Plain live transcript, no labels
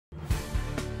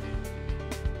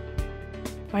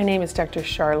My name is Dr.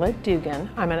 Charlotte Dugan.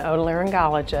 I'm an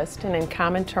otolaryngologist, and in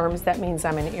common terms that means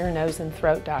I'm an ear, nose, and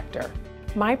throat doctor.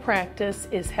 My practice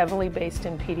is heavily based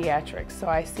in pediatrics, so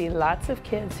I see lots of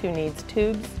kids who need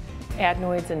tubes,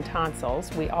 adenoids, and tonsils.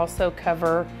 We also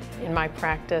cover in my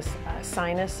practice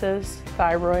sinuses,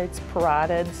 thyroids,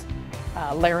 parotids,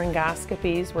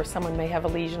 laryngoscopies where someone may have a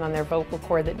lesion on their vocal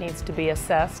cord that needs to be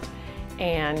assessed.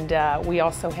 And we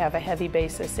also have a heavy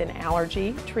basis in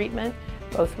allergy treatment,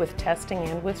 both with testing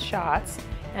and with shots,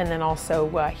 and then also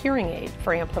hearing aid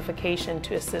for amplification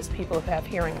to assist people who have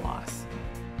hearing loss.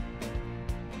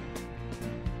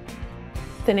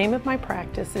 The name of my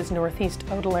practice is Northeast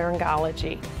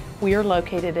Otolaryngology. We are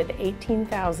located at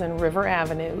 18,000 River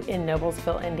Avenue in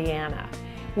Noblesville, Indiana.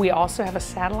 We also have a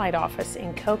satellite office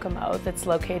in Kokomo that's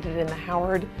located in the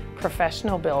Howard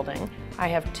Professional Building. I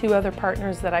have two other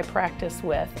partners that I practice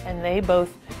with, and they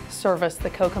both service the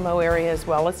Kokomo area as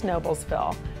well as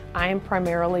Noblesville. I am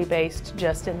primarily based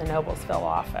just in the Noblesville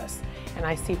office, and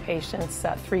I see patients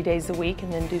 3 days a week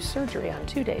and then do surgery on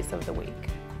 2 days of the week.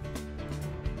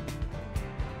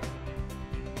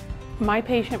 My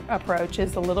patient approach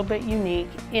is a little bit unique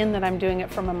in that I'm doing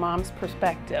it from a mom's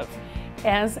perspective.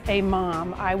 As a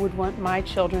mom, I would want my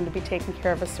children to be taken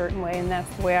care of a certain way, and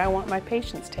that's the way I want my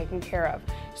patients taken care of.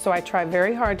 So I try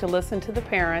very hard to listen to the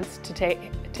parents, to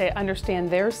understand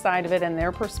their side of it and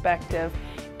their perspective,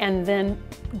 and then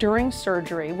during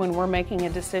surgery, when we're making a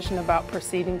decision about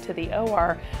proceeding to the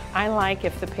OR, I like,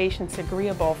 if the patient's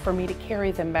agreeable, for me to carry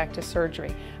them back to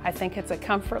surgery. I think it's a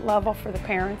comfort level for the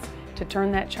parents to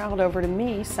turn that child over to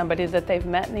me, somebody that they've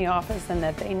met in the office and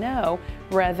that they know,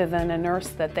 rather than a nurse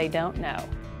that they don't know.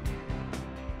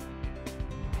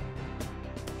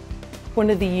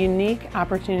 One of the unique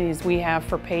opportunities we have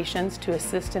for patients to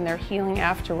assist in their healing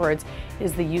afterwards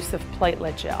is the use of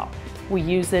platelet gel. We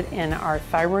use it in our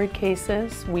thyroid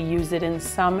cases, we use it in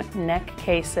some neck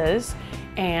cases,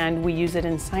 and we use it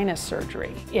in sinus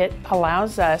surgery. It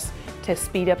allows us to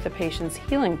speed up the patient's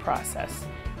healing process.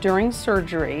 During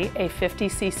surgery, a 50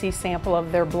 cc sample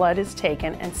of their blood is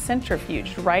taken and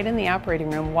centrifuged right in the operating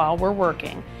room while we're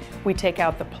working. We take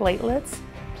out the platelets,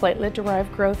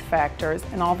 platelet-derived growth factors,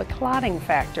 and all the clotting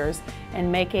factors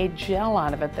and make a gel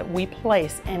out of it that we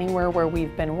place anywhere where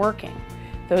we've been working.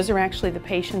 Those are actually the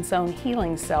patient's own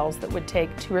healing cells that would take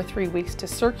 2 or 3 weeks to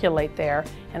circulate there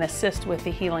and assist with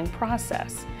the healing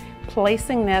process.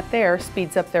 Placing that there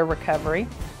speeds up their recovery,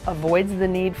 avoids the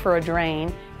need for a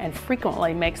drain, and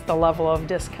frequently makes the level of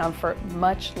discomfort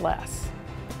much less.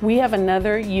 We have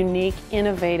another unique,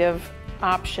 innovative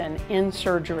option in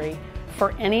surgery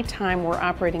for any time we're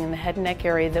operating in the head and neck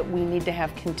area that we need to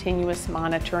have continuous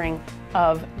monitoring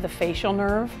of the facial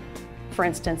nerve. For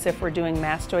instance, if we're doing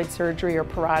mastoid surgery or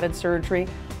parotid surgery,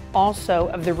 also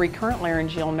of the recurrent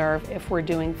laryngeal nerve if we're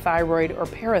doing thyroid or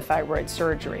parathyroid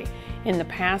surgery. In the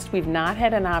past, we've not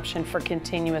had an option for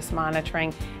continuous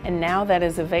monitoring, and now that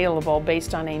is available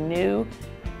based on a new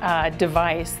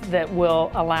device that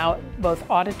will allow both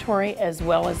auditory as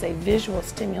well as a visual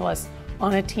stimulus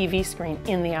on a TV screen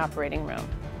in the operating room.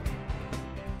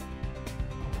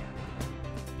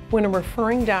 When a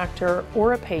referring doctor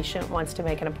or a patient wants to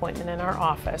make an appointment in our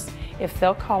office, if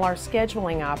they'll call our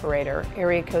scheduling operator,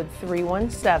 area code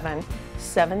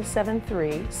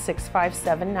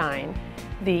 317-773-6579,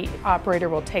 the operator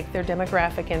will take their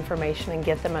demographic information and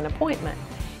get them an appointment.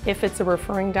 If it's a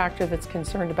referring doctor that's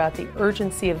concerned about the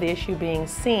urgency of the issue being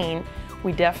seen,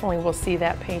 we definitely will see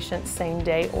that patient same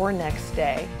day or next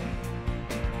day.